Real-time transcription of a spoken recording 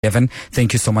Evan,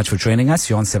 thank you so much for joining us.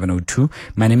 You're on 702.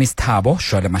 My name is Thabo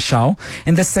Shwele Mashao.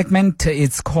 In this segment,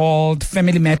 it's called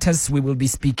Family Matters. We will be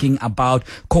speaking about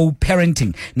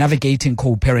co-parenting, navigating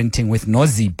co-parenting with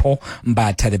Nozipho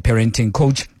Mbatha, the parenting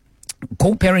coach.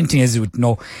 Co-parenting, as you would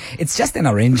know, it's just an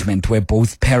arrangement where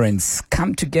both parents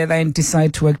come together and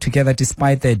decide to work together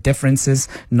despite their differences,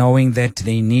 knowing that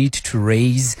they need to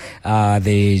raise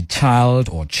their child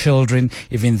or children,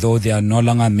 even though they are no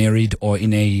longer married or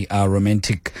in a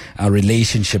romantic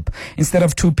relationship. Instead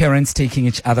of two parents taking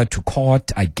each other to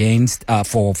court against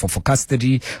for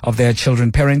custody of their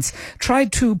children, parents try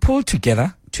to pull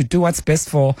together to do what's best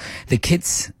for the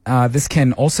kids. This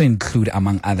can also include,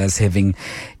 among others, having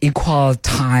equal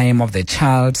time of the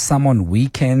child, some on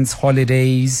weekends,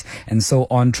 holidays, and so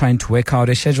on, trying to work out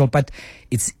a schedule. But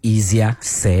it's easier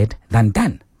said than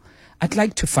done. I'd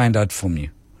like to find out from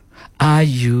you, are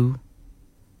you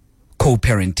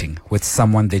co-parenting with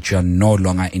someone that you are no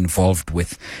longer involved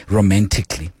with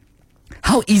romantically?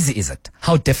 How easy is it?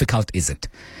 How difficult is it?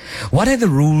 What are the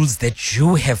rules that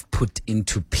you have put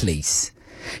into place?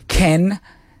 Can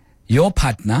your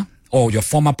partner or your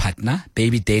former partner,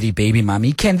 baby daddy, baby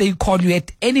mommy, can they call you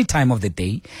at any time of the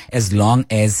day as long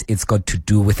as it's got to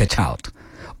do with a child?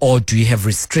 Or do you have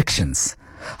restrictions?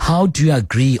 How do you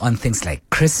agree on things like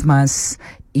Christmas,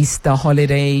 Easter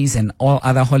holidays, and all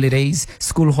other holidays,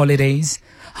 school holidays?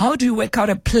 How do you work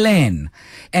out a plan?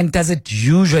 And does it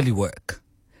usually work?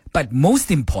 But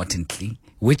most importantly,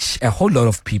 which a whole lot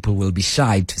of people will be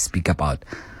shy to speak about,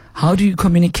 how do you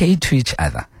communicate to each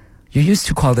other? You used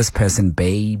to call this person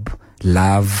babe,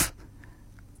 love,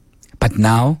 but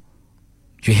now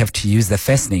you have to use the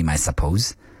first name, I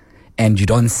suppose, and you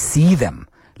don't see them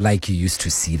like you used to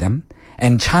see them.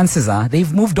 And chances are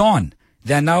they've moved on.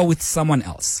 They're now with someone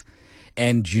else.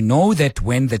 And you know that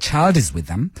when the child is with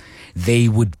them, they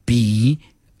would be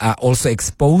also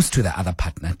exposed to the other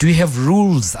partner. Do you have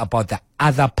rules about the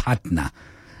other partner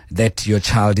that your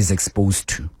child is exposed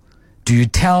to? Do you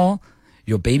tell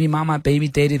your baby mama, baby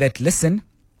daddy that, listen,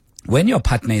 when your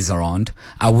partner is around,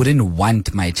 I wouldn't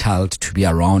want my child to be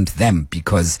around them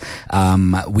because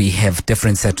we have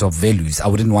different sets of values. I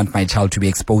wouldn't want my child to be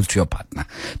exposed to your partner.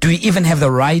 Do you even have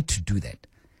the right to do that?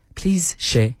 Please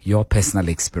share your personal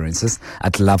experiences.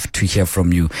 I'd love to hear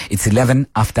from you. It's 11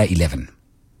 after 11.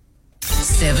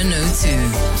 702.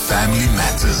 Family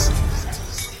Matters.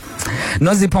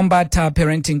 Nozipho Mbatha,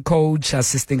 parenting coach,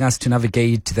 assisting us to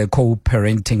navigate the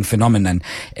co-parenting phenomenon.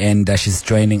 And she's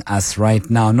joining us right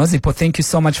now. Nozipho, thank you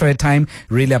so much for your time.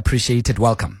 Really appreciate it.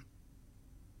 Welcome.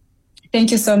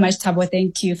 Thank you so much, Thabo.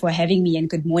 Thank you for having me, and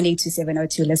good morning to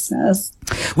 702 listeners.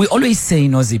 We always say,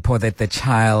 Nozipho, that the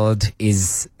child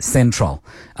is central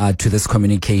to this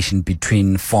communication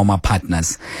between former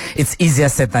partners. It's easier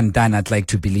said than done, I'd like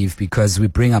to believe, because we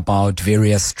bring about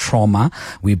various trauma.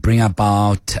 We bring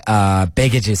about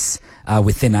baggages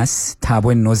within us.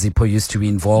 Thabo and Nozipho used to be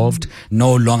involved,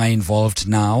 no longer involved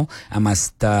now. I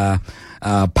must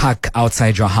park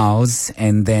outside your house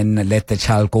and then let the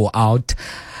child go out.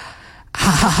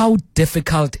 How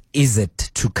difficult is it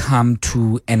to come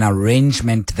to an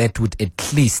arrangement that would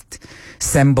at least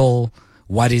resemble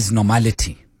what is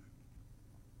normality?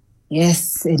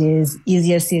 Yes, it is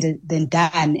easier said than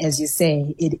done, as you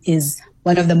say. It is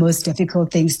one of the most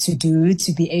difficult things to do,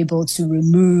 to be able to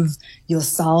remove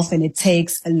yourself, and it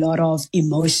takes a lot of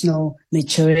emotional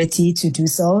maturity to do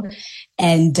so.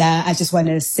 And I just want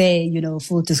to say,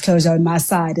 full disclosure on my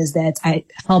side is that I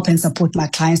help and support my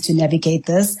clients to navigate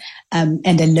this, and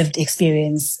a lived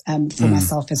experience for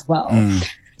myself as well.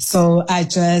 So I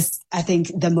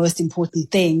think the most important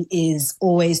thing is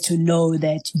always to know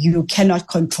that you cannot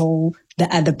control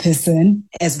the other person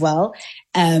as well.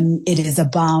 It is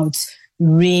about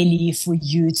really for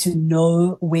you to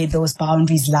know where those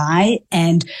boundaries lie.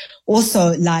 And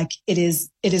also, like, it is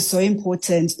so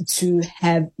important to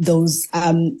have those,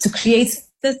 to create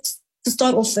this, to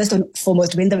start off first and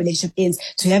foremost when the relationship ends,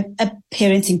 to have a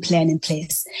parenting plan in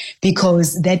place,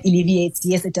 because that alleviates,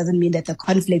 yes, it doesn't mean that the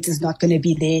conflict is not going to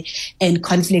be there, and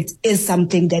conflict is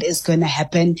something that is going to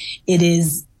happen. It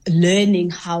is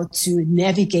learning how to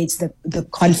navigate the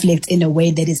conflict in a way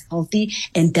that is healthy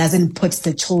and doesn't put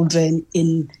the children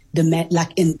in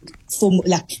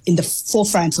in the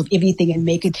forefront of everything and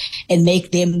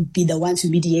make them be the ones who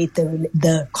mediate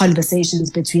the conversations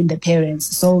between the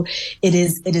parents. So it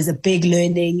is a big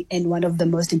learning, and one of the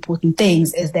most important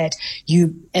things is that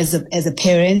you as a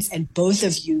parent, and both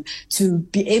of you, to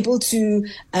be able to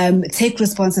take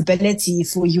responsibility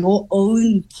for your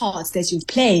own parts that you've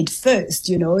played first.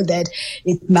 That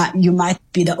you might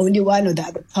be the only one, or the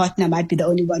other partner might be the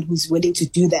only one who's willing to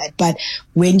do that. But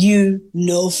when you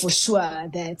know for sure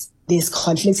that there's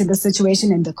conflict in the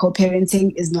situation and the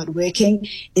co-parenting is not working,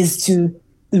 is to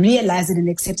realize it and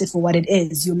accept it for what it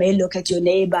is. You may look at your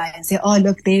neighbor and say, oh,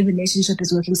 look, their relationship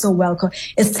is working so well.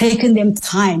 It's taken them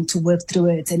time to work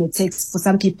through it. And for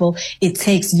some people, it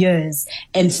takes years.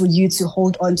 And for you to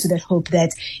hold on to that hope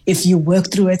that if you work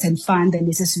through it and find the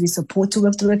necessary support to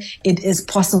work through it, it is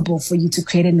possible for you to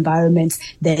create an environment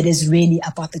that is really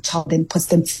about the child and puts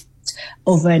them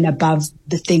over and above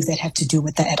the things that have to do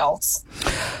with the adults.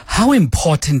 How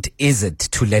important is it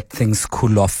to let things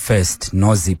cool off first,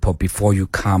 Nozipho, before you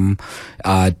come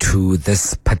to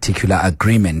this particular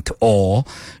agreement? Or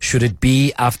should it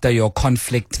be after your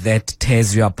conflict that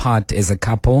tears you apart as a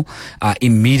couple,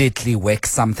 immediately work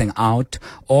something out?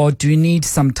 Or do you need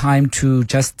some time to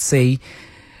just say,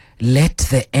 let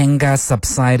the anger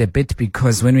subside a bit,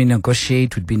 because when we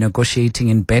negotiate, we'd be negotiating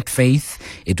in bad faith.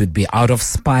 It would be out of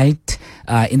spite.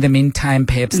 In the meantime,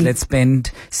 perhaps let's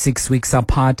spend 6 weeks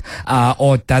apart.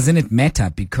 Or doesn't it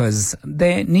matter, because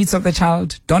the needs of the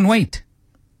child don't wait?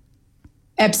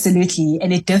 Absolutely.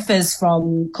 And it differs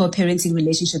from co-parenting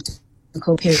relationship to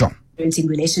co-parenting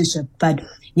relationship. But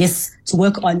yes, to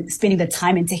work on spending the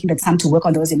time and taking the time to work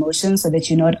on those emotions so that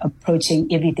you're not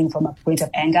approaching everything from a point of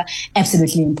anger,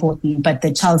 absolutely important. But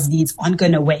the child's needs aren't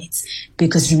going to wait,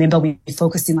 because remember, we're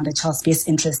focusing on the child's best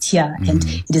interest here, and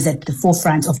it is at the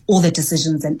forefront of all the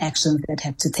decisions and actions that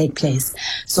have to take place.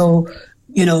 So,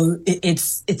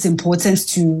 it's important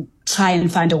to try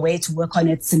and find a way to work on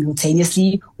it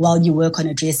simultaneously while you work on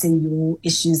addressing your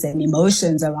issues and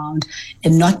emotions around,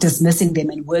 and not dismissing them,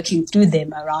 and working through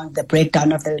them around the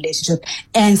breakdown of the relationship,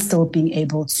 and still being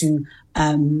able to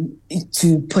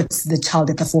put the child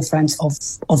at the forefront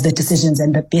of the decisions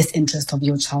and the best interest of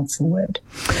your child forward.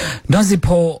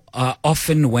 Nozipho,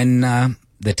 often when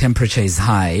the temperature is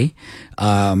high,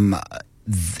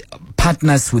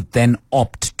 partners would then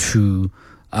opt to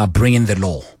bring in the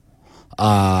law.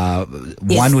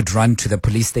 One would run to the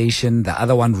police station, the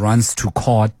other one runs to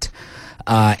court.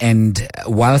 And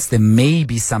whilst there may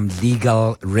be some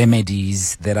legal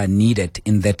remedies that are needed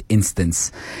in that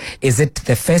instance, is it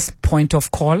the first point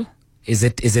of call? Is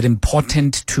it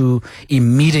important to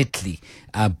immediately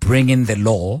bring in the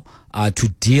law to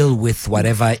deal with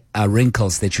whatever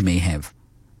wrinkles that you may have?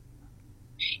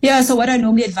 Yeah, so what I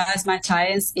normally advise my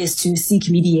clients is to seek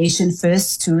mediation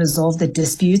first to resolve the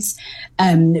disputes,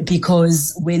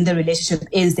 because when the relationship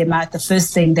ends, the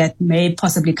first thing that may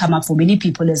possibly come up for many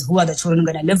people is, who are the children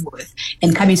going to live with?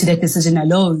 And coming to that decision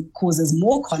alone causes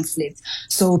more conflict.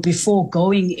 So before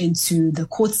going into the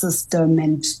court system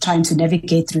and trying to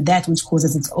navigate through that, which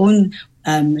causes its own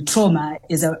trauma,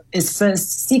 is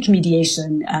first seek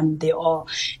mediation. There are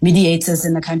mediators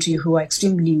in the country who are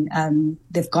extremely,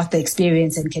 they've got the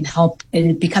experience and can help,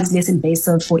 and it becomes less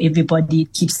invasive for everybody.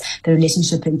 It keeps the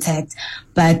relationship intact,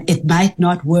 but it might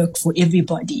not work for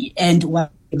everybody. And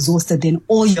what exhausted then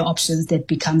all your options, that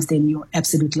becomes then your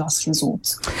absolute last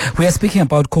resort. We are speaking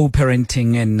about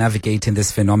co-parenting and navigating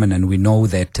this phenomenon. We know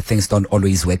that things don't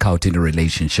always work out in a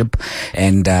relationship,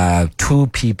 and two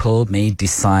people may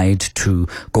decide to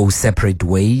go separate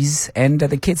ways, and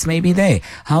the kids may be there.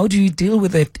 How do you deal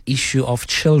with that issue of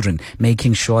children,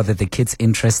 making sure that the kids'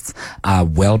 interests are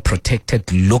well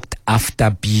protected, looked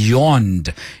after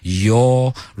beyond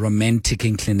your romantic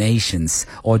inclinations?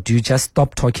 Or do you just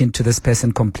stop talking to this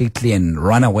person completely and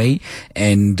run away?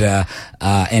 And to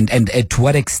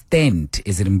what extent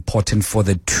is it important for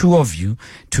the two of you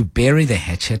to bury the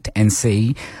hatchet and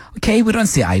say, okay, we don't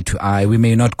see eye to eye, we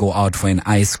may not go out for an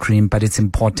ice cream, but it's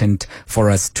important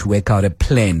for us to work out a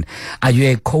plan? Are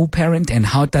you a co-parent, and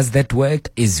how does that work?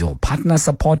 Is your partner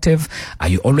supportive? Are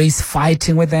you always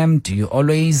fighting with them? Do you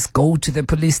always go to the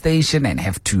police station and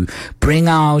have to bring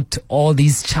out all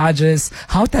these charges?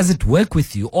 How does it work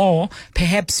with you? Or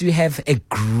perhaps you have a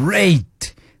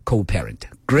great co-parent,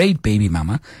 great baby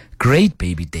mama, great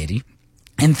baby daddy,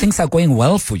 and things are going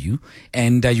well for you,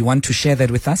 and you want to share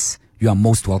that with us? You are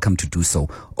most welcome to do so.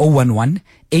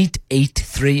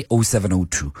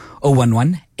 011-883-0702.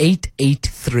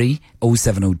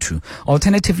 011-883-0702.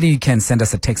 Alternatively, you can send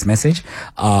us a text message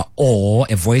or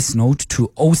a voice note to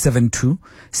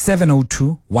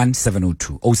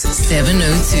 072-702-1702.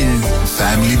 702.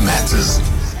 Family Matters.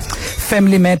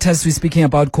 Family Matters, we're speaking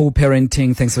about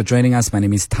co-parenting. Thanks for joining us. My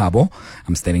name is Thabo.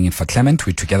 I'm standing in for Clement.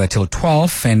 We're together till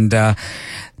 12. And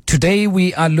today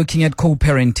we are looking at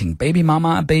co-parenting. Baby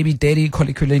mama, baby daddy,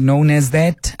 colloquially known as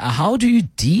that. How do you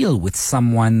deal with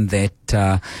someone that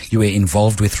you were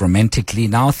involved with romantically?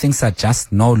 Now things are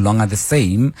just no longer the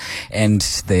same and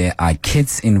there are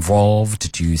kids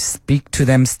involved. Do you speak to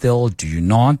them still? Do you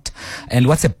not? And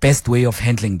what's the best way of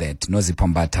handling that?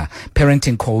 Nozipho Mbatha,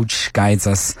 parenting coach, guides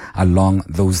us along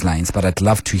those lines. But I'd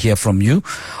love to hear from you.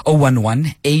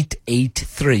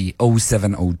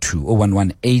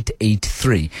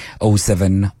 011-883-0702.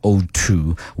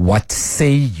 011-883-0702. What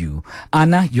say you?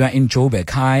 Anna, you are in Joburg.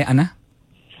 Hi, Anna.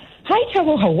 Hi,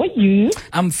 Thabo. How are you?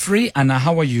 I'm free, Anna.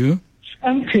 How are you?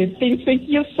 I'm good. Thank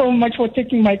you so much for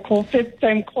taking my call. First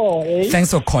time call.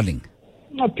 Thanks for calling.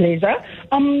 My pleasure.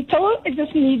 Thabo, I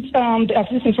just need the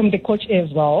assistance from the coach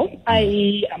as well.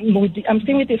 I'm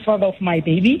staying with the father of my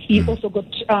baby. He also got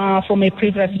from a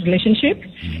previous relationship,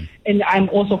 and I'm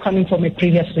also coming from a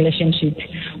previous relationship.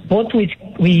 Both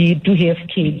we do have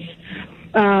kids.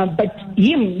 But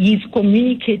he's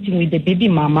communicating with the baby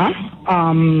mama,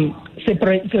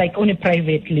 separate, like only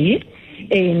privately,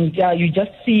 and you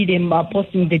just see them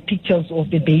posting the pictures of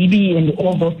the baby and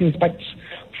all those things. But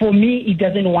for me, he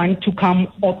doesn't want to come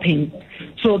open,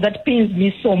 so that pains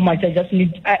me so much. I just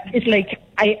need. It's like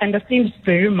I understand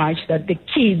very much that the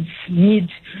kids need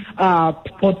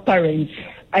both parents.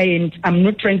 And I'm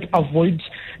not trying to avoid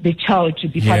the child to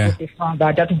be part of the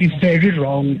father. That would be very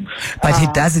wrong. But he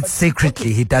does it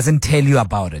secretly. He doesn't tell you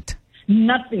about it.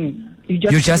 Nothing.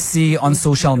 You just see on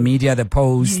social media the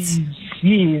posts.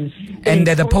 Yes. And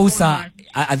the posts are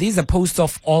these the posts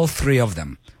of all three of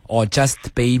them? Or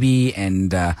just baby and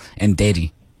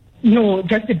daddy? No,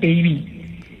 just the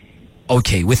baby.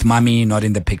 Okay, with mommy not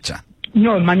in the picture.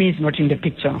 No, mommy is not in the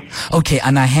picture. Okay,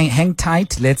 Anna, hang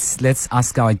tight. Let's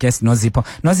ask our guest, Nozipho.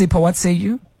 Nozipho, what say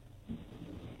you?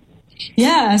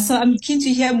 Yeah, so I'm keen to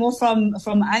hear more from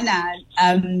Anna.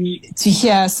 To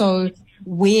hear, so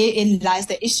wherein lies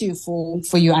the issue for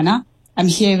you, Anna? I'm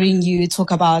hearing you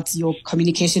talk about your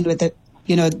communication with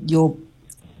your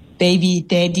baby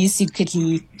daddy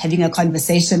secretly having a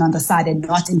conversation on the side and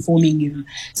not informing you.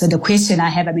 So the question I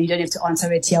have, you don't have to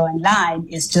answer it here online,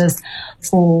 is just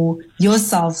for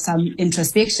yourself some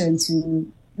introspection to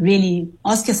really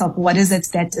ask yourself, what is it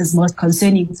that is most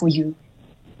concerning for you?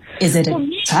 Is it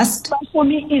trust? For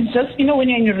me, it's just, when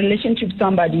you're in a relationship with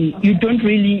somebody, you don't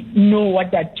really know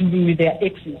what they're doing with their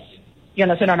exes. You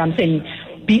understand what I'm saying?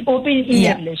 Be open in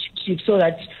a relationship so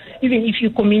that even if you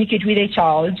communicate with a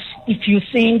child, if you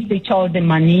send the child the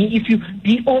money, if you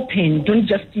be open, don't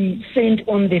just send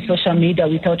on the social media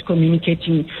without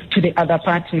communicating to the other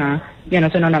partner. You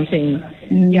understand what I'm saying?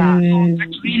 Yeah. But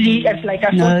really, it's like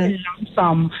I thought a lump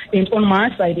sum. And on my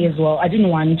side as well, I didn't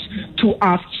want to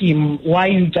ask him why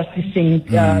you just saying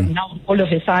now all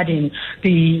of a sudden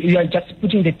you are just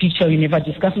putting the picture you never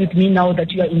discussed with me now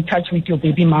that you are in touch with your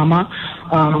baby mama,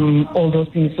 all those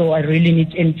things. So I really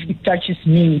need, and it touches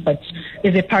me, but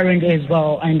as a parent as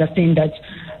well, I understand that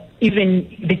even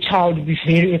the child will be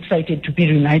very excited to be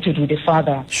reunited with the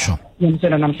father. Sure. You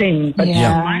understand what I'm saying? But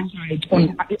on my side,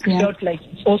 I felt like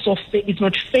it's also it's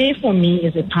not fair for me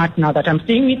as a partner that I'm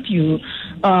staying with you.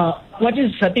 What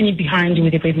is happening behind you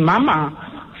with the baby mama?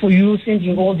 For you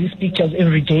sending all these pictures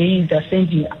every day, they're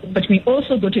sending. But we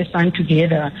also got a son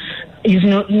together. It's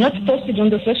not posted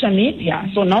on the social media.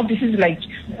 So now this is like,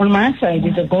 on my side,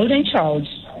 it's a golden child.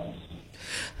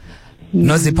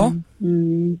 Nozipho?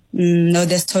 No,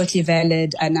 that's totally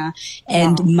valid, Anna.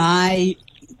 And my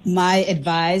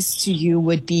advice to you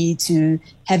would be to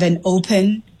have an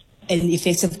open and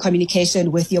effective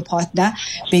communication with your partner,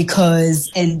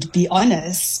 and be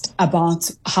honest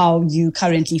about how you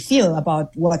currently feel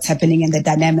about what's happening in the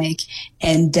dynamic,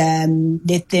 and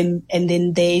let them, and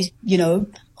then they,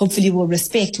 hopefully will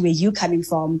respect where you're coming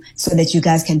from, so that you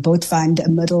guys can both find a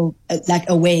middle, like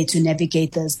a way to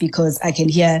navigate this, because I can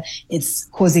hear it's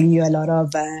causing you a lot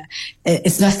of,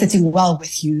 it's not sitting well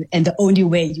with you. And the only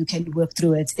way you can work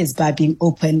through it is by being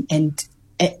open and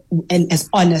as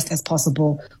honest as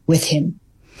possible with him.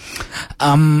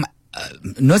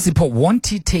 Nozipho, won't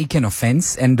he take an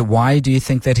offense? And why do you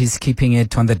think that he's keeping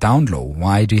it on the down low?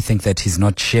 Why do you think that he's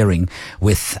not sharing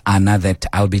with Anna that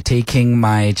I'll be taking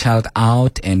my child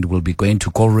out and we'll be going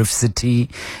to Gold Reef City,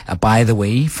 by the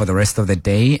way, for the rest of the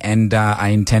day, and I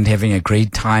intend having a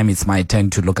great time. It's my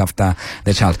turn to look after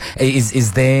the child.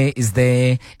 Is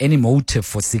there any motive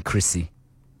for secrecy?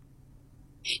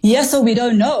 Yeah, so we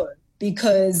don't know.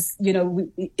 because,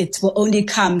 it will only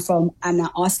come from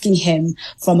Anna asking him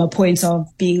from a point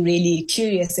of being really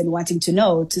curious and wanting to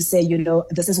know, to say,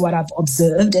 this is what I've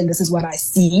observed and this is what I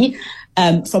see,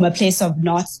 from a place of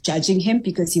not judging him,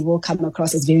 because he will come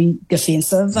across as very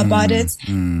defensive about it,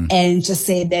 and just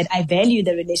say that I value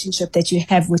the relationship that you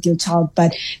have with your child,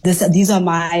 but these are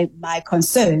my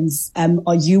concerns.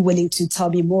 Are you willing to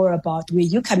tell me more about where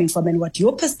you're coming from and what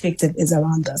your perspective is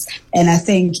around this? And I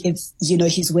think if,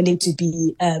 he's willing to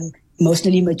be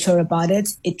emotionally mature about it,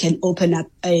 it can open up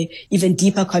a even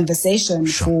deeper conversation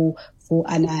for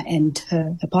Anna and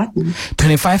her partner.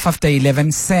 25 after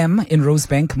 11, Sam in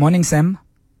Rosebank. Morning, Sam.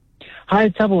 Hi,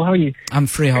 Thabo. How are you? I'm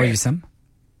free. How are you, Sam?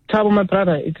 Thabo, my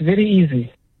brother, it's very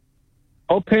easy.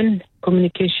 Open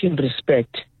communication,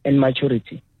 respect, and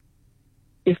maturity.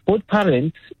 If both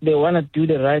parents, they want to do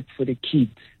the right for the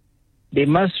kids, they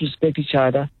must respect each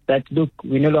other. That, look,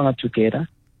 we're no longer together.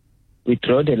 We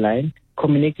draw the line.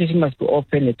 Communication must be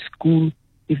open at school,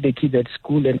 if the kids at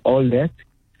school and all that.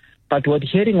 But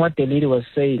hearing what the lady was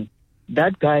saying,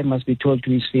 that guy must be told to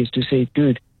his face to say,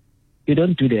 dude, you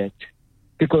don't do that.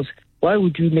 Because why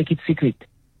would you make it secret?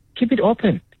 Keep it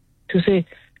open to say,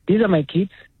 these are my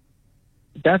kids.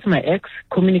 That's my ex.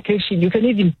 Communication. You can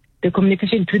even the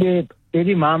communication to the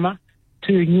baby mama,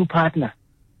 to your new partner,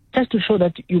 just to show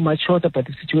that you're mature about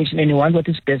the situation and you want what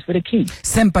is best for the kids.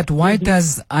 Sam, but why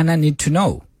does Anna need to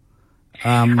know?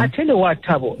 I tell you what,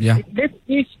 Thabo. Yeah.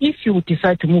 If you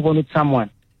decide to move on with someone,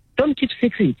 don't keep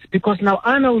secrets, because now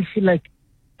Anna will feel like,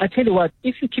 I tell you what,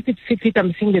 if you keep it secret,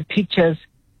 I'm seeing the pictures,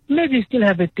 maybe you still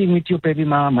have a thing with your baby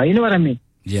mama. You know what I mean?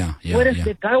 Yeah. Whereas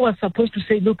the guy was supposed to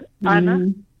say, look,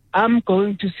 Anna, I'm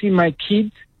going to see my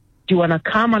kids. Do you want to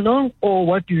come along, or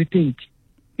what do you think?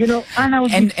 Anna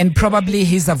was... And probably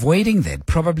he's avoiding that.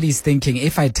 Probably he's thinking,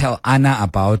 if I tell Anna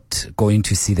about going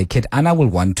to see the kid, Anna will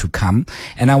want to come,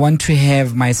 and I want to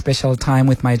have my special time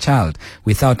with my child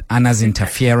without Anna's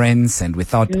interference and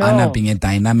without Anna being a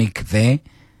dynamic there.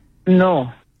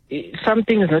 No,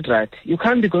 something is not right. You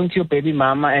can't be going to your baby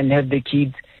mama and have the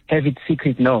kids have it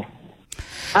secret. No.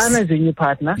 Anna is a new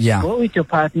partner. Yeah. Go with your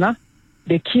partner.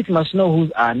 The kids must know who's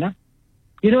Anna.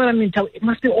 You know what I mean? It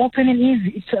must be open and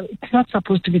easy. It's not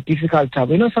supposed to be difficult,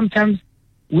 Thabo. Sometimes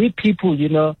we people,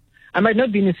 I might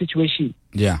not be in a situation.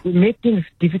 Yeah. We make things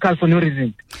difficult for no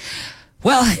reason.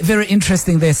 Well, very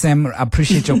interesting there, Sam. I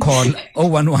appreciate your call.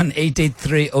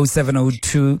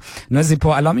 011-883-0702.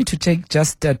 Nozipo, allow me to take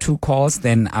just 2 calls,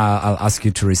 then I'll ask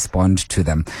you to respond to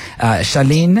them.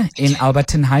 Charlene in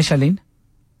Alberton. Hi, Charlene.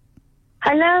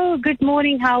 Hello. Good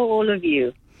morning. How are all of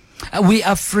you? We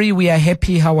are free. We are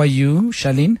happy. How are you,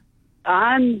 Charlene?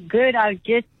 I'm good. I've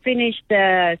just finished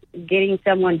getting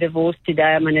someone divorced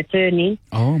today. I'm an attorney.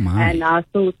 Oh, my. And I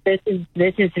thought this is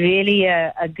really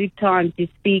a good time to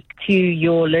speak to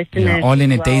your listeners. Yeah, all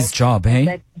in a day's job,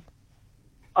 hey?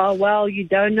 You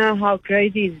don't know how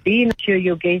crazy it's been. I'm sure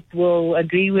your guests will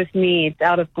agree with me. It's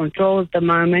out of control at the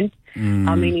moment.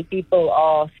 How many people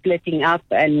are splitting up,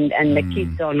 and the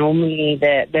kids are normally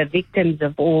the victims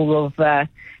of all of the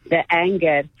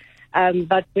anger.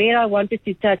 But where I wanted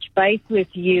to touch base with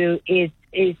you is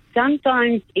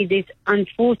sometimes it is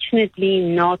unfortunately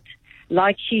not,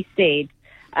 like she said,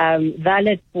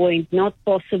 valid point, not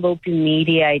possible to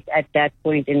mediate at that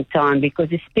point in time,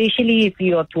 because especially if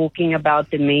you are talking about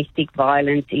domestic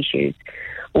violence issues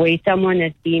where someone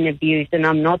has been abused, and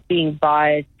I'm not being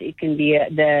biased, it can be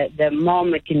the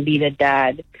mom, it can be the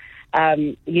dad,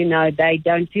 they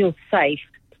don't feel safe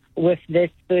with this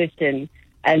person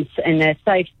and in a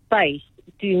safe space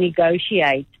to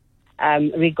negotiate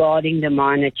regarding the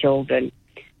minor children.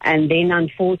 And then,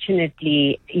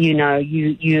 unfortunately,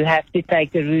 you have to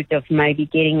take a route of maybe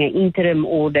getting an interim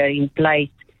order in place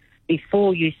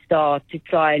before you start to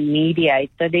try and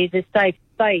mediate. So there's a safe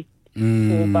space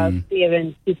for both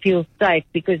parents to feel safe,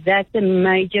 because that's a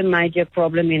major, major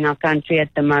problem in our country at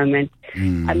the moment.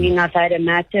 I mean, I've had a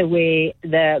matter where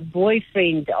the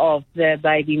boyfriend of the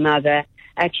baby mother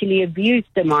actually abused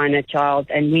the minor child,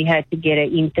 and we had to get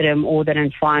an interim order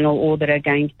and final order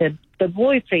against the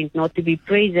boyfriend not to be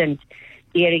present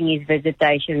during his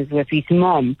visitations with his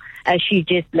mom, as she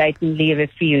just blatantly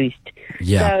refused.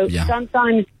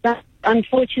 Sometimes,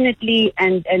 unfortunately,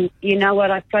 and you know what,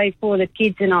 I pray for the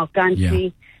kids in our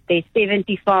country. There's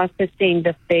 75%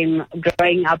 of them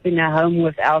growing up in a home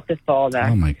without a father.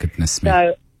 Oh, my goodness me.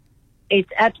 So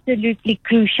it's absolutely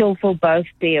crucial for both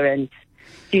parents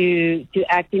to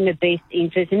act in the best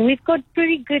interest. And we've got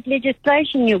pretty good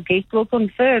legislation, your guest will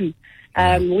confirm.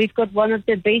 We've got one of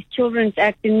the best Children's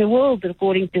Act in the world,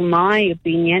 according to my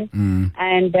opinion.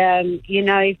 And,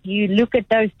 if you look at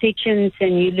those sections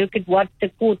and you look at what the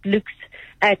court looks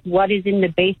at what is in the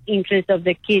best interest of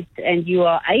the kids, and you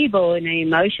are able in an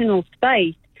emotional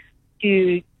space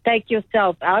to take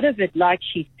yourself out of it, like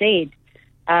she said,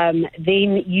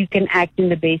 then you can act in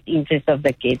the best interest of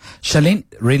the kids. Charlene,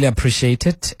 really appreciate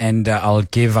it, and I'll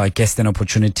give our guest an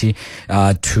opportunity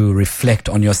to reflect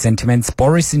on your sentiments.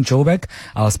 Boris in Joburg,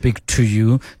 I'll speak to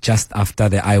you just after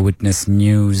the Eyewitness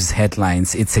News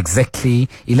headlines. It's exactly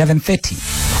 11:30.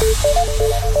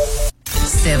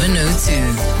 702.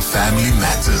 Family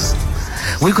Matters.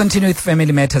 We continue with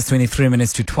Family Matters, 23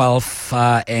 minutes to 12,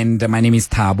 and my name is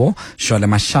Thabo Shole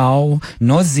Mashao.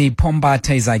 Nozipho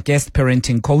Mbatha is our guest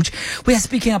parenting coach. We are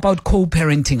speaking about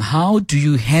co-parenting. How do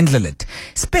you handle it?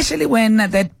 Especially when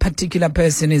that particular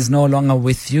person is no longer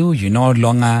with you, you're no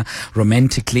longer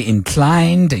romantically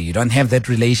inclined, you don't have that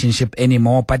relationship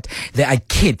anymore, but there are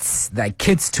kids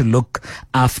to look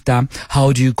after.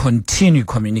 How do you continue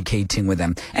communicating with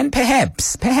them? And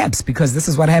perhaps, because this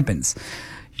is what happens,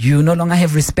 you no longer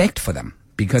have respect for them,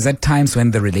 because at times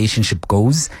when the relationship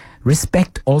goes,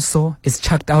 respect also is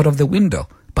chucked out of the window,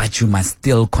 but you must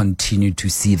still continue to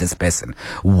see this person.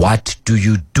 What do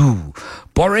you do?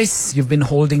 Boris, you've been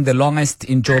holding the longest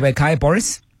in Joburg. Hi,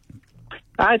 Boris.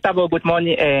 Hi, Thabo. Good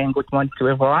morning, and good morning to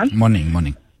everyone.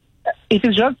 Morning.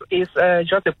 It's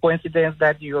just a coincidence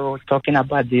that you're talking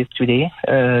about this today,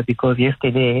 because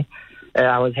yesterday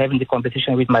I was having the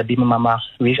conversation with my baby mama,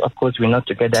 which of course we're not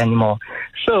together anymore.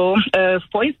 So,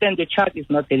 for instance, the child is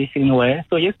not really feeling well.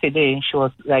 So yesterday she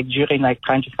was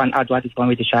trying to find out what is wrong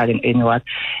with the child and what.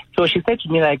 So she said to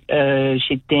me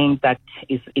she thinks that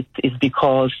it's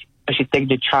because she takes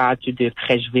the child to the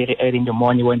crèche very early in the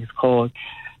morning when it's cold,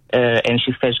 and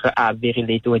she fetch her up very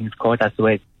late when it's cold as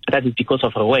well. That is because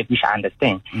of her work, which I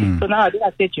understand. So now I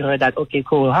said to her that, okay,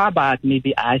 cool, how about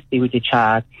maybe I stay with the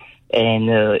child, and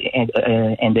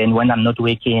then when I'm not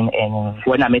working and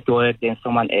when I'm at work, then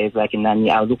someone else, like a nanny,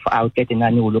 I'll get a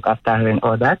nanny who will look after her and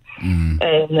all that.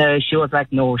 And she was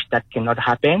like, no, that cannot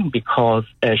happen because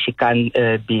she can't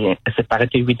be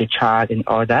separated with the child and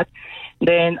all that.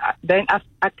 Then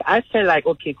I felt like,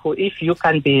 okay, cool, if you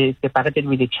can be separated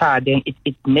with the child, then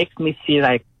it makes me feel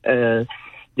like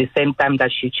the same time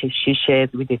that she shares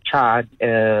with the child,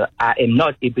 I am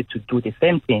not able to do the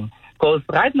same thing. Because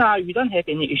right now, we don't have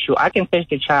any issue. I can fetch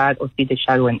the child or see the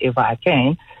child whenever I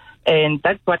can. And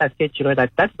that's what I said to her,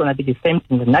 that's going to be the same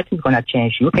thing. Nothing's going to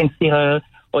change. You can see her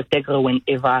or take her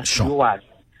whenever you want.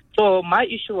 So my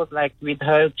issue was like with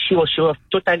her, she was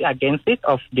totally against it,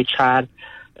 of the child,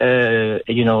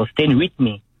 staying with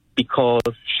me, because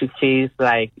she feels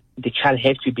like the child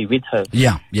has to be with her.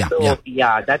 Yeah.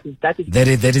 That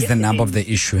is the nub of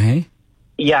the issue, hey?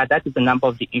 Yeah, that is the number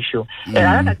of the issue.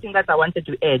 Another thing that I wanted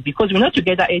to add, because we're not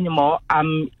together anymore,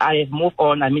 I have moved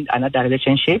on, another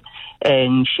relationship,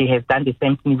 and she has done the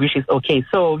same thing, which is okay.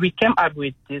 So we came up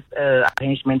with this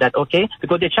arrangement that, okay,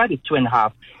 because the child is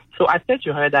 2.5. So I said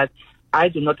to her that I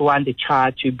do not want the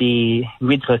child to be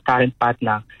with her current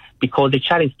partner, because the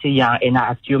child is still young, and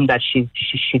I assume that she's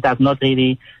not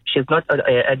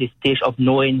at the stage of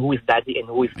knowing who is daddy and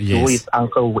who is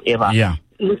uncle, whoever. Yeah.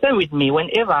 Listen with me,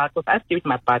 whenever, because I stay with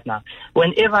my partner,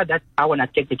 whenever that I want to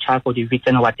take the child for the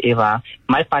weekend or whatever,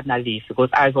 my partner leaves, because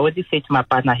I've already said to my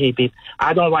partner, hey babe,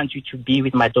 I don't want you to be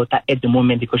with my daughter at the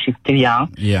moment because she's still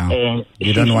young. Yeah. And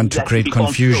you don't want to create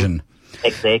confusion.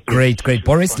 Exactly. Great.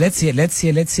 Boris, let's hear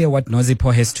what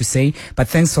Nozipho has to say. But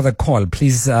thanks for the call.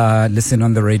 Please listen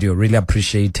on the radio. Really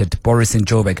appreciate it. Boris in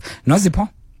Joburg. Nozipho?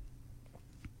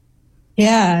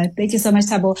 Yeah, thank you so much,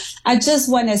 Thabo. I just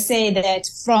want to say that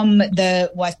from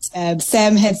what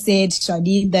Sam had said,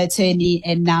 Charlene, the attorney,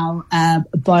 and now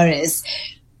Boris,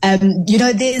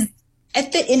 there's,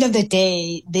 at the end of the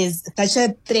day, there's such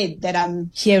a thread that I'm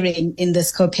hearing in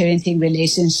this co-parenting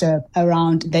relationship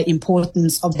around the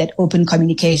importance of that open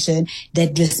communication,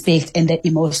 that respect, and that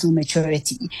emotional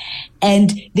maturity.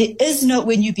 And there is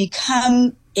when you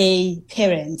become a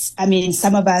parent,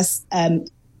 some of us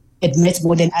admit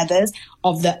more than others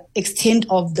of the extent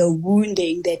of the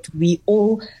wounding that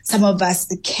some of us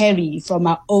carry from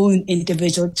our own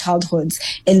individual childhoods.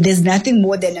 And there's nothing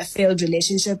more than a failed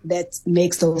relationship that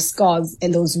makes those scars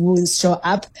and those wounds show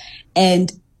up.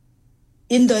 And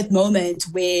in that moment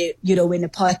where, when a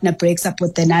partner breaks up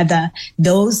with another,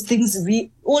 those things,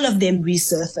 all of them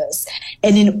resurface.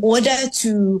 And in order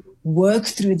to work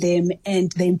through them,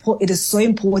 and it is so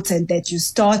important that you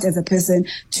start as a person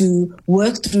to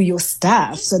work through your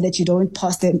stuff so that you don't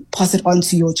pass it on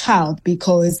to your child,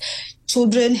 because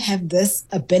children have this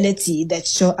ability that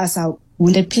show us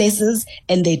wounded places,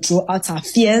 and they draw out our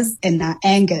fears and our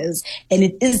angers. And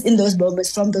it is in those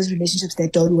moments, from those relationships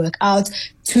that don't work out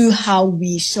to how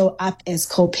we show up as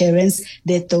co-parents,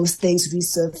 that those things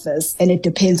resurface. And it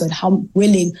depends on how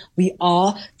willing we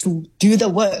are to do the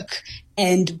work.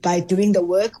 And by doing the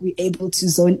work, we're able to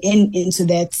zone into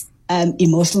that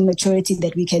emotional maturity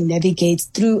that we can navigate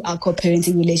through our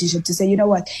co-parenting relationship to say, you know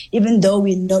what, even though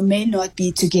we may not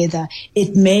be together,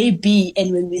 it may be,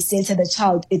 and when we center the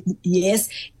child, yes,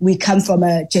 we come from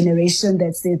a generation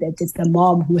that says that it's the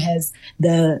mom who has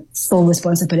the sole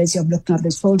responsibility of looking after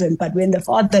the children. But when the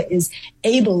father is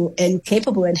able and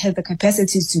capable and has the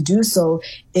capacities to do so,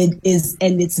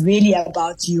 it's really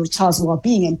about your child's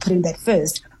well-being and putting that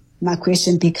first. My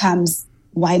question becomes,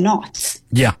 why not?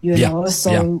 Yeah.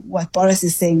 What Boris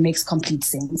is saying makes complete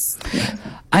sense. Yeah.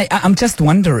 I'm just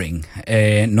wondering,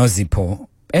 Nozipho,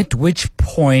 at which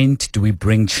point do we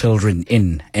bring children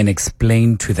in and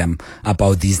explain to them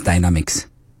about these dynamics?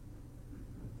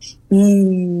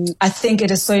 I think it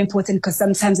is so important because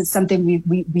sometimes it's something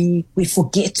we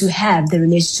forget to have the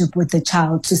relationship with the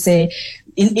child, to say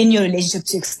in your relationship,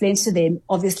 to explain to them,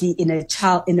 obviously in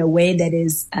a way that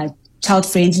is child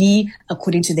friendly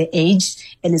according to their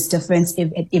age, and it's different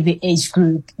at every age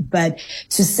group. But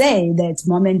to say that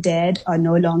mom and dad are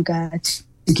no longer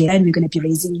together and we're going to be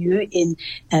raising you in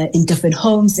different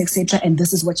homes, etc., and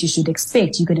this is what you should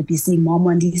expect. You're going to be seeing mom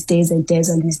on these days and dads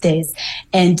on these days,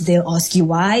 and they'll ask you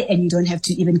why, and you don't have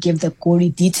to even give the gory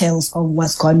details of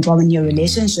what's gone wrong in your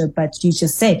relationship, but you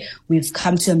just say, we've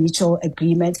come to a mutual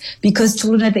agreement. Because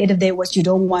children, at the end of the day, what you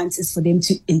don't want is for them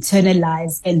to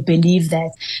internalize and believe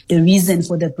that the reason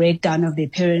for the breakdown of their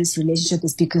parents' relationship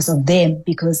is because of them,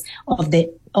 because of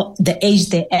the age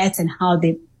they're at and how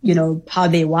they're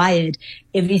wired.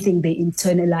 Everything they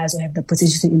internalize or have the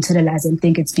potential to internalize and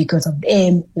think it's because of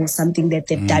them or something that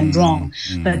they've done wrong.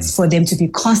 But for them to be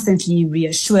constantly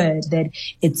reassured that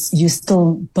it's you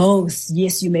still both,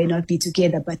 yes, you may not be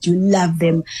together, but you love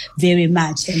them very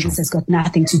much, and this has got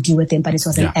nothing to do with them, but it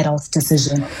was an adult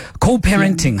decision.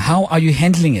 Co-parenting, how are you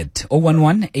handling it?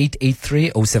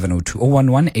 011-883-0702,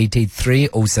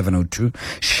 011-883-0702.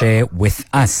 Share with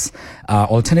us.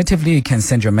 Alternatively, you can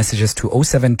send your messages to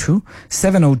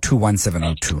 072-702-1702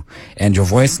 and your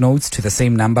voice notes to the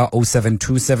same number,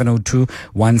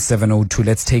 072-702-1702.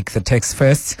 Let's take the text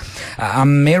first.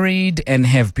 I'm married and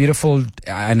have a beautiful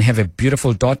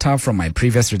daughter from my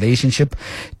previous relationship.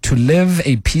 To live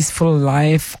a peaceful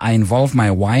life, I involve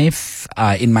my wife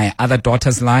in my other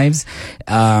daughter's lives.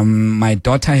 My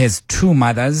daughter has two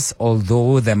mothers,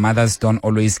 although the mothers don't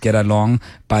always get along,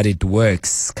 but it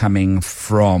works. Coming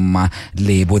from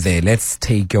Lebo there. Let's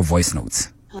take your voice notes.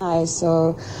 Hi,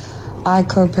 so I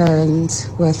co-parent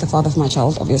with the father of my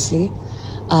child, obviously.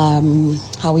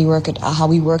 How we worked it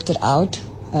out.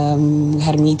 We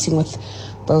had a meeting with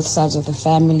both sides of the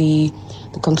family.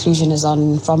 The conclusion is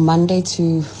from Monday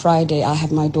to Friday, I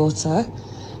have my daughter,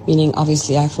 meaning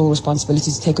obviously I have full responsibility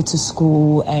to take her to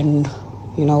school and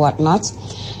whatnot.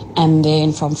 And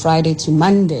then from Friday to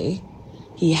Monday,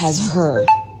 he has her.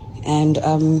 And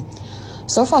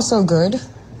so far so good.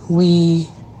 We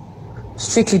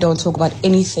strictly don't talk about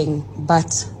anything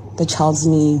but the child's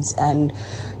needs, and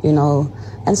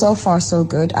and so far so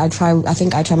good. I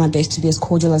think I try my best to be as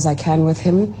cordial as I can with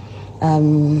him.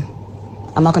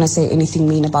 I'm not going to say anything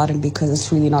mean about him because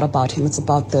it's really not about him. It's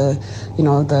about the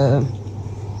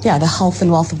health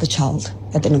and wealth of the child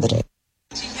at the end of the day.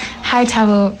 Hi,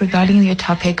 Thabo. Regarding your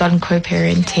topic on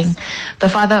co-parenting, the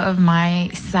father of my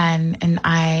son and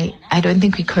I don't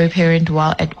think we co-parent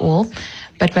well at all.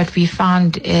 But what we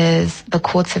found is the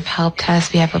courts have helped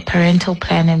us. We have a parental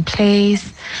plan in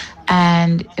place.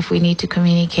 And if we need to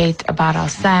communicate about our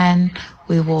son,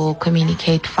 we will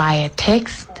communicate via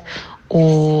text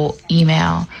or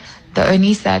email. The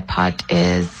only sad part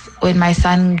is when my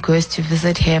son goes to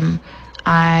visit him,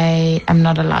 I am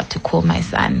not allowed to call my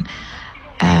son.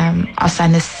 Our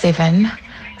son is 7.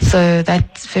 So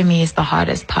that for me is the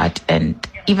hardest part. And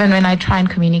even when I try and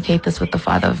communicate this with the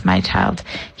father of my child,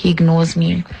 he ignores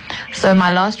me. So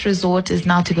my last resort is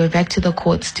now to go back to the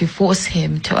courts to force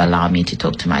him to allow me to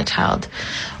talk to my child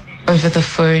over the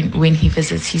phone when he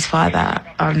visits his father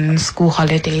on school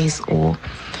holidays or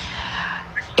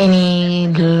any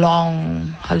long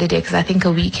holiday, because I think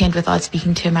a weekend without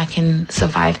speaking to him, I can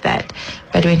survive that.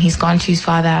 But when he's gone to his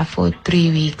father for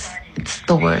 3 weeks, it's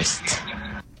the worst.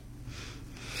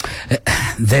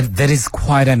 That is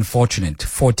quite unfortunate.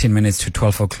 14 minutes to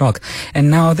 12 o'clock.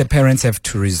 And now the parents have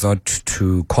to resort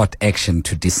to court action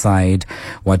to decide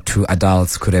what two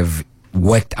adults could have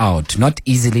worked out. Not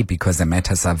easily, because the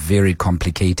matters are very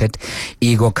complicated.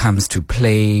 Ego comes to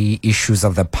play. Issues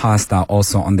of the past are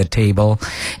also on the table.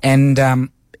 And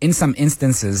in some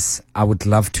instances, I would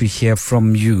love to hear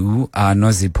from you,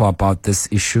 Nozipho, about this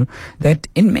issue, that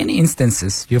in many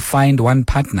instances, you find one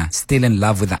partner still in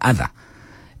love with the other,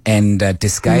 and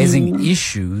disguising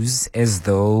issues as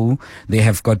though they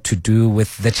have got to do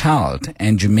with the child.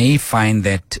 And you may find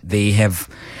that they have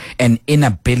an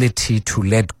inability to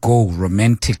let go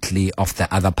romantically of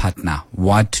the other partner.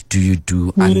 What do you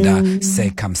do under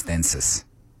circumstances?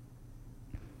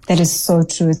 That is so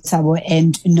true, Thabo.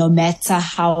 And no matter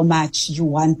how much you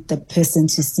want the person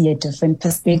to see a different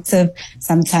perspective,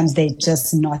 sometimes they're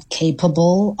just not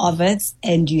capable of it,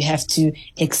 and you have to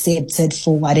accept it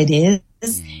for what it is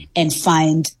and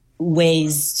find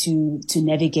ways to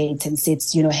navigate and set,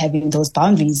 having those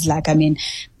boundaries. Like, I mean,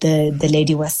 the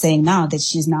lady was saying now that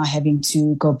she's now having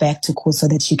to go back to court so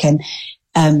that she can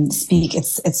speak.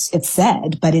 It's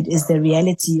sad, but it is the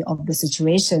reality of the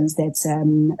situations that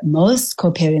most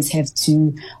co-parents have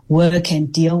to work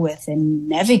and deal with and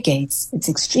navigate. It's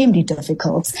extremely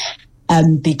difficult.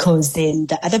 Because then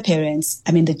the other parents,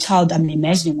 I mean, the child, I'm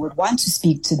imagining, would want to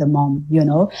speak to the mom,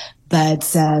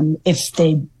 but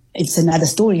it's another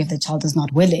story if the child is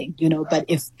not willing, but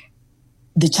if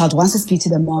the child wants to speak to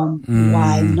the mom,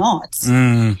 why not?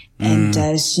 And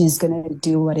she's going to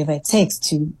do whatever it takes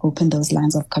to open those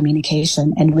lines of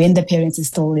communication. And when the parents are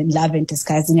still in love and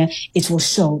disguising it, it will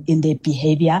show in their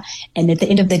behavior. And at the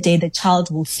end of the day, the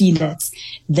child will feel it,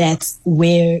 that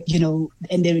where,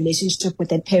 in their relationship with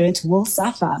that parent will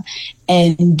suffer.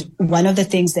 And one of the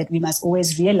things that we must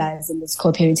always realize in this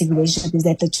co-parenting relationship is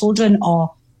that the children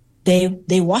are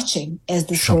they're watching as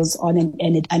this goes on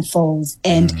and it unfolds,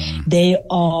 and we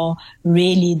are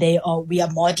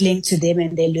modeling to them,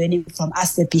 and they're learning from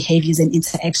us the behaviors and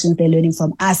interactions. They're learning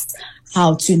from us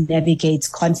how to navigate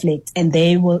conflict, and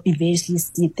they will eventually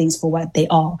see things for what they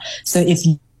are. So if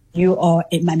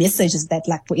my message is that,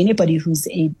 like, for anybody who's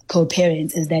a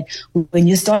co-parent, is that when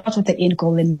you start with the end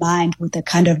goal in mind, with the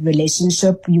kind of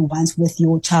relationship you want with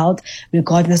your child,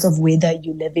 regardless of whether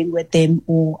you're living with them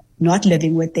or not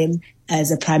living with them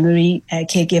as a primary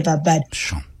caregiver, but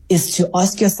is to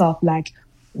ask yourself, like,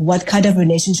 what kind of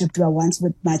relationship do I want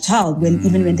with my child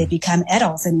even when they become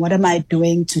adults? And what am I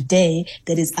doing today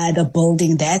that is either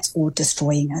building that or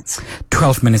destroying it?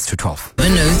 12 minutes to 12.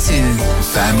 102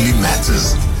 Family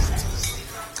Matters.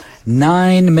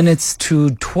 9 minutes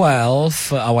to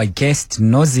 12. Our guest,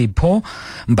 Nozipho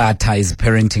Mbatha, is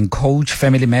parenting coach.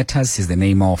 Family Matters is the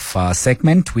name of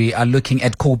segment. We are looking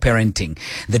at co-parenting,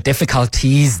 the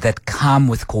difficulties that come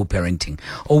with co-parenting.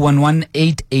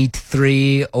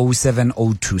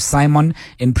 011-883-0702. Simon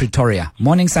in Pretoria.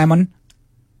 Morning, Simon.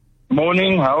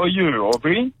 Morning. How are you,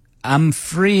 Aubrey? I'm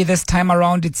free this time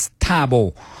around. It's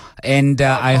Thabo, and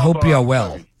I hope you are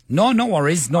well. No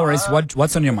worries. No worries.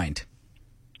 What's on your mind?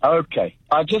 Okay.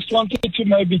 I just wanted to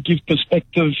maybe give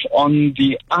perspective on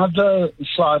the other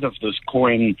side of this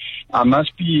coin. I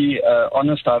must be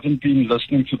honest, I haven't been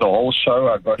listening to the whole show.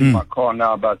 I got in my car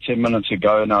now about 10 minutes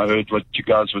ago, and I heard what you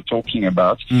guys were talking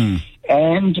about.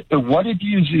 And what it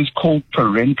is called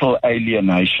parental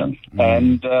alienation.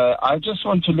 And I just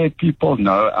want to let people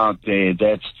know out there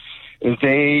that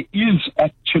there is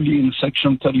actually in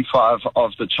Section 35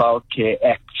 of the Child Care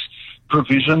Act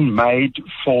provision made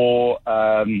for,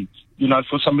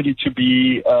 for somebody to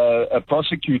be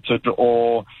prosecuted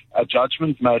or a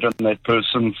judgment made on that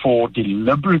person for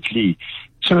deliberately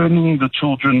turning the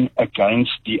children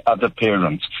against the other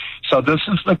parent. So this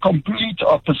is the complete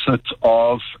opposite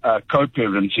of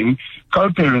co-parenting.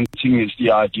 Co-parenting is the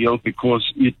ideal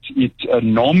because it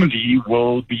normally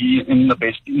will be in the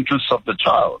best interests of the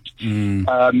child,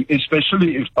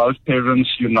 especially if both parents,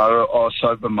 are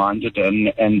sober-minded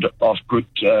and of good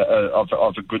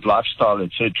of a good lifestyle,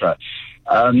 etc.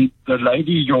 The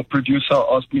lady, your producer,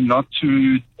 asked me not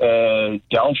to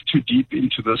delve too deep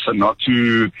into this and not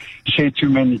to share too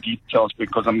many details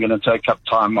because I'm going to take up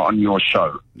time on your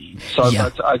show. So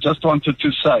but I just wanted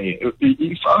to say,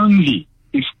 if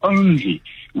only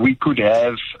we could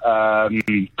have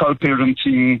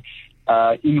co-parenting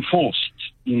enforced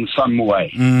in some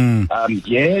way.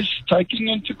 Yes, taking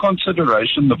into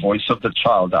consideration the voice of the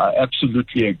child, I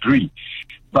absolutely agree.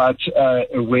 But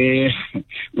where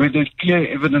there's clear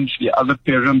evidence the other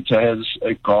parent has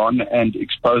gone and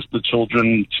exposed the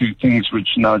children to things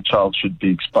which no child should be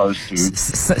exposed to.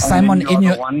 Simon,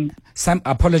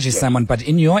 apologies, Simon, but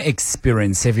in your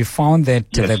experience, have you found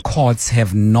that the courts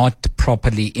have not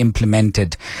properly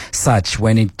implemented such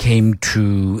when it came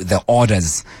to the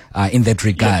orders in that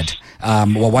regard?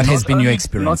 What has been your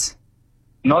experience?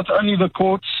 not only the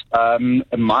courts,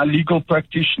 my legal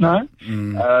practitioner,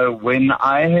 when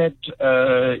I had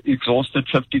exhausted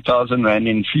 50,000 Rand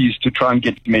in fees to try and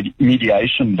get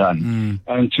mediation done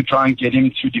and to try and get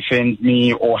him to defend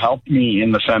me or help me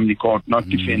in the family court, not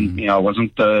defend me. I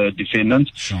wasn't the defendant.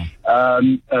 Sure.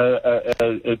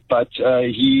 But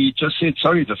he just said,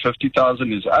 sorry, the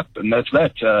 50,000 is up and that's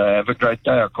that. Have a great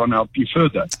day. I can't help you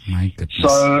further. My goodness.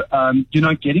 So,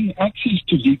 getting access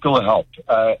to legal help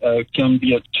can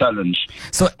be a challenge.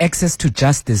 So access to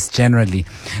justice generally.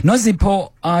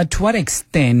 Nozipho, to what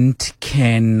extent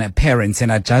can parents,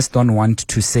 and I just don't want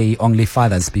to say only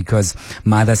fathers because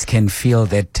mothers can feel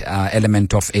that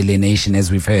element of alienation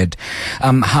as we've heard.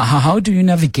 How do you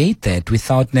navigate that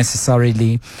without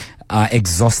necessarily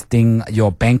exhausting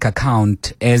your bank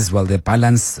account as well, the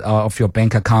balance of your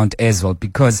bank account as well,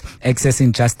 because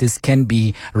accessing justice can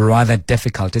be rather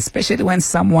difficult, especially when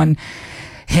someone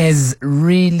has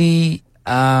really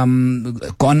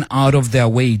gone out of their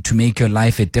way to make your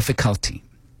life a difficulty?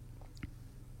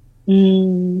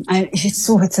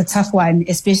 It's a tough one,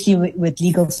 especially with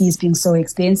legal fees being so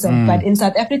expensive. But in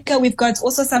South Africa, we've got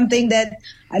also something that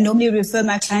I normally refer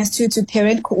my clients to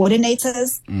parent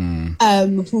coordinators,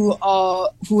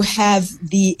 who have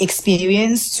the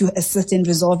experience to assist in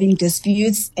resolving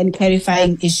disputes and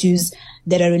clarifying issues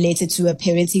that are related to a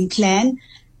parenting plan.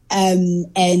 And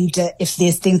if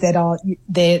there's things that are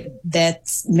there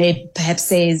that may perhaps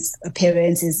say a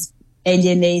parent is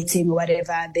alienating or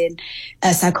whatever, then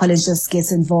a psychologist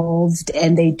gets involved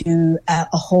and they do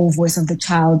a whole voice of the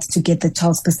child to get the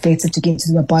child's perspective, to get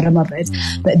to the bottom of it.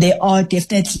 But there are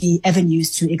definitely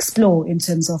avenues to explore in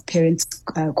terms of parent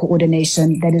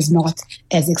coordination that is not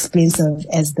as expensive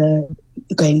as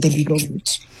going the legal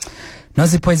route.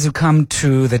 Nozipho, as you come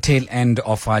to the tail end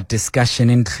of our discussion,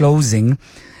 in closing,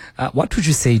 what would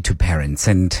you say to parents?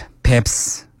 And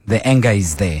perhaps the anger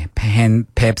is there,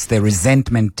 perhaps the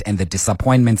resentment and the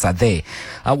disappointments are there.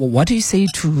 What do you say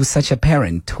to such a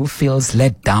parent who feels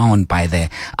let down by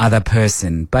the other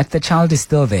person, but the child is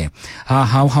still there?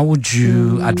 How would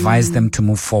you advise them to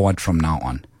move forward from now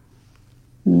on?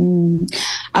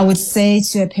 I would say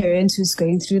to a parent who's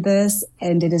going through this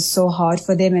and it is so hard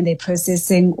for them and they're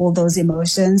processing all those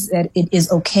emotions, that it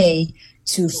is okay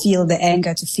to feel the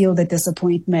anger, to feel the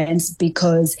disappointments,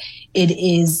 because it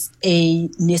is a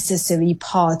necessary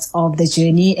part of the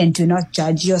journey, and do not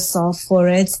judge yourself for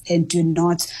it, and do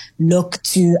not look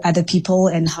to other people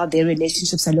and how their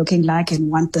relationships are looking like and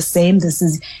want the same. This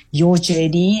is your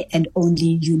journey and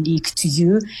only unique to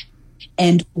you.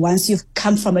 And once you've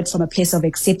come from it from a place of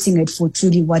accepting it for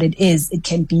truly what it is, it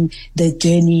can be the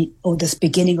journey or this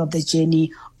beginning of the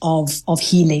journey of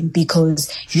healing,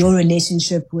 because your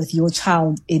relationship with your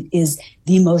child, it is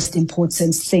the most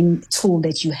important tool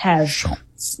that you have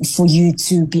for you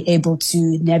to be able to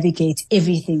navigate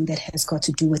everything that has got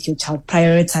to do with your child.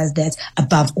 Prioritize that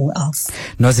above all else.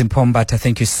 Nozipho Mbatha,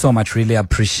 thank you so much. Really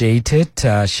appreciate it.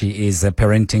 She is a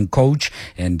parenting coach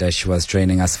and she was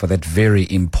joining us for that very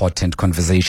important conversation.